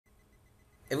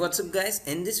Hey, what's up guys?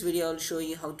 In this video I'll show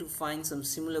you how to find some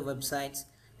similar websites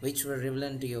which were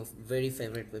relevant to your very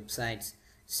favorite websites.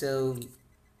 So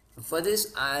for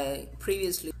this I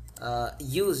previously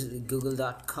used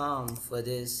google.com for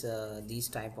this these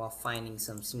type of finding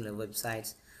some similar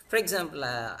websites. For example,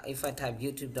 if I type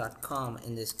youtube.com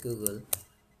in this Google,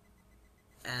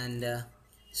 and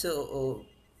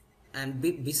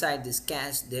beside this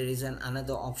cache there is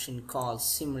another option called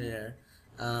similar.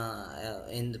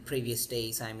 In the previous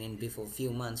days, I mean before few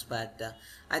months, but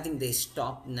I think they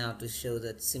stopped now to show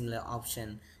that similar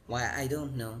option. Why, I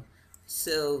don't know.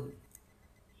 So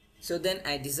then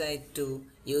I decided to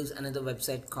use another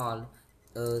website called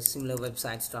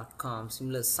similarwebsites.com,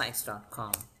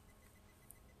 similarsites.com.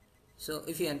 So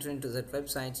if you enter into that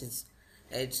website,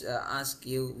 it's ask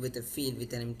you with a field,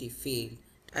 with an empty field.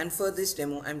 And for this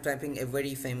demo I'm typing a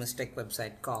very famous tech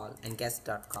website called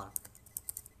engadget.com.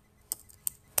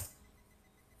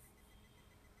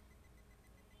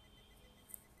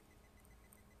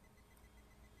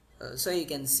 So you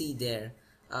can see there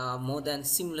more than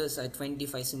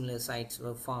 25 similar sites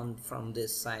were found from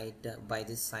this site, by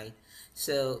this site.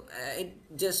 So it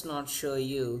just not show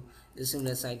you the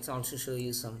similar sites, also show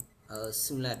you some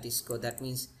similarity score. That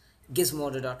means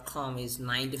gizmodo.com is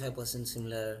 95%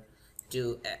 similar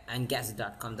to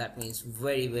engadget.com. That means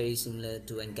very similar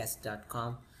to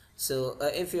engadget.com. So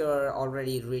if you're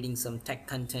already reading some tech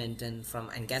content and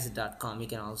from engadget.com, you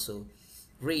can also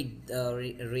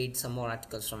read some more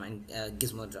articles from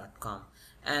gizmodo.com.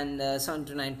 And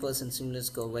 79% similar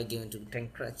score were given to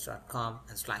techcrunch.com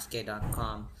and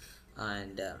 /k.com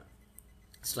and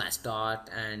 /dot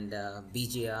and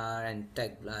BGR and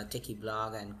techie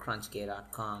blog and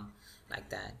crunchk.com, like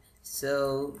that.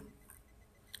 So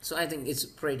I think it's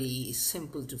pretty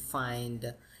simple to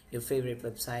find your favorite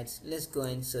websites. Let's go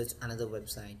and search another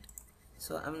website.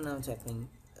 So I'm now typing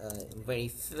very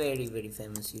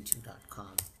famous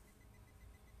youtube.com.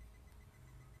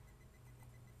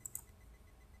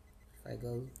 If I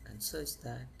go and search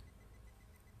that,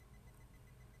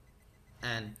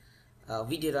 and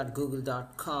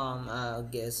video.google.com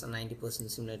gets a 90%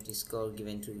 similarity score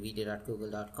given to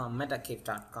video.google.com,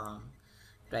 metacave.com,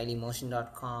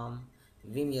 dailymotion.com,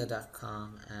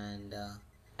 vimeo.com,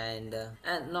 and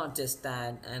not just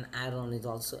that, an add-on is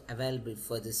also available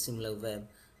for this similar web.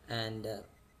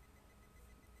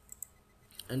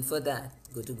 And for that,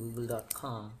 go to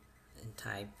google.com and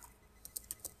type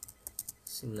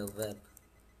similar web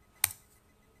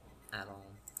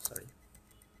add-on,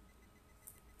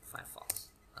 Firefox.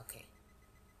 Okay,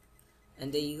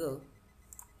 and there you go.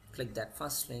 Click that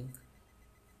first link,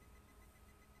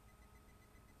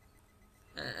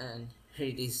 and here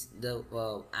it is, the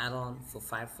add-on for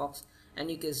Firefox.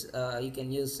 And you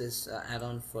can use this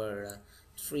add-on for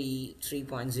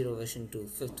 3.0 version to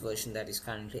 5th version that is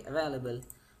currently available.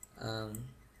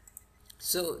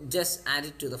 So just add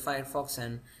it to the Firefox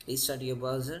and restart your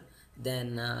browser.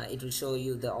 Then it will show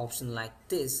you the option like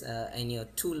this in your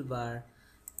toolbar.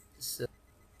 So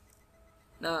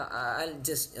now I'll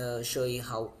just show you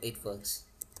how it works.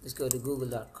 Let's go to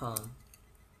google.com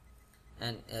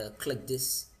and click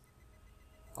this,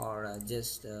 or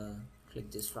just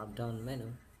click this drop down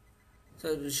menu.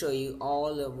 So it will show you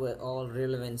all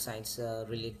relevant sites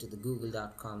related to the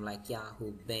google.com, like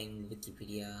Yahoo, Bing,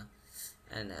 Wikipedia,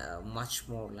 and much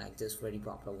more like this, very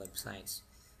popular websites.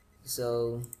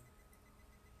 So,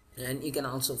 and you can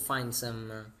also find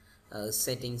some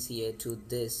settings here to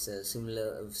this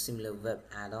similar web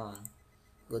add-on.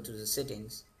 Go to the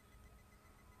settings,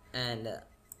 and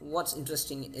what's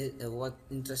interesting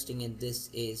in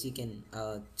this is you can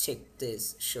check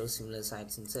this show similar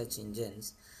sites in search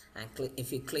engines, and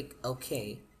if you click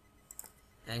OK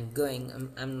and going,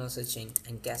 I'm now searching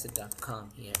engadget.com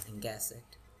here, Engadget.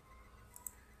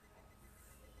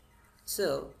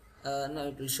 So now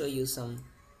it will show you some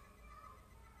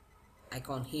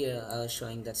icon here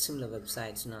showing that similar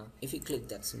websites. Now if you click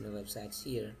that similar websites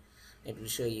here, it will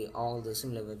show you all the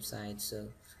similar websites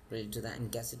related to the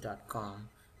engadget.com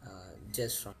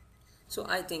just from. So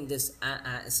I think this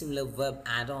similar web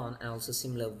add-on and also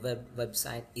similar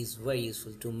website is very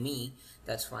useful to me.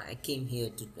 That's why I came here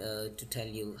to tell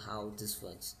you how this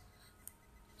works.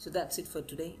 So that's it for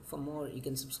today. For more, you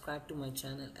can subscribe to my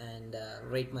channel and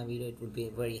rate my video. It would be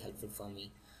very helpful for me.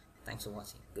 Thanks for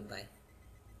watching. Goodbye.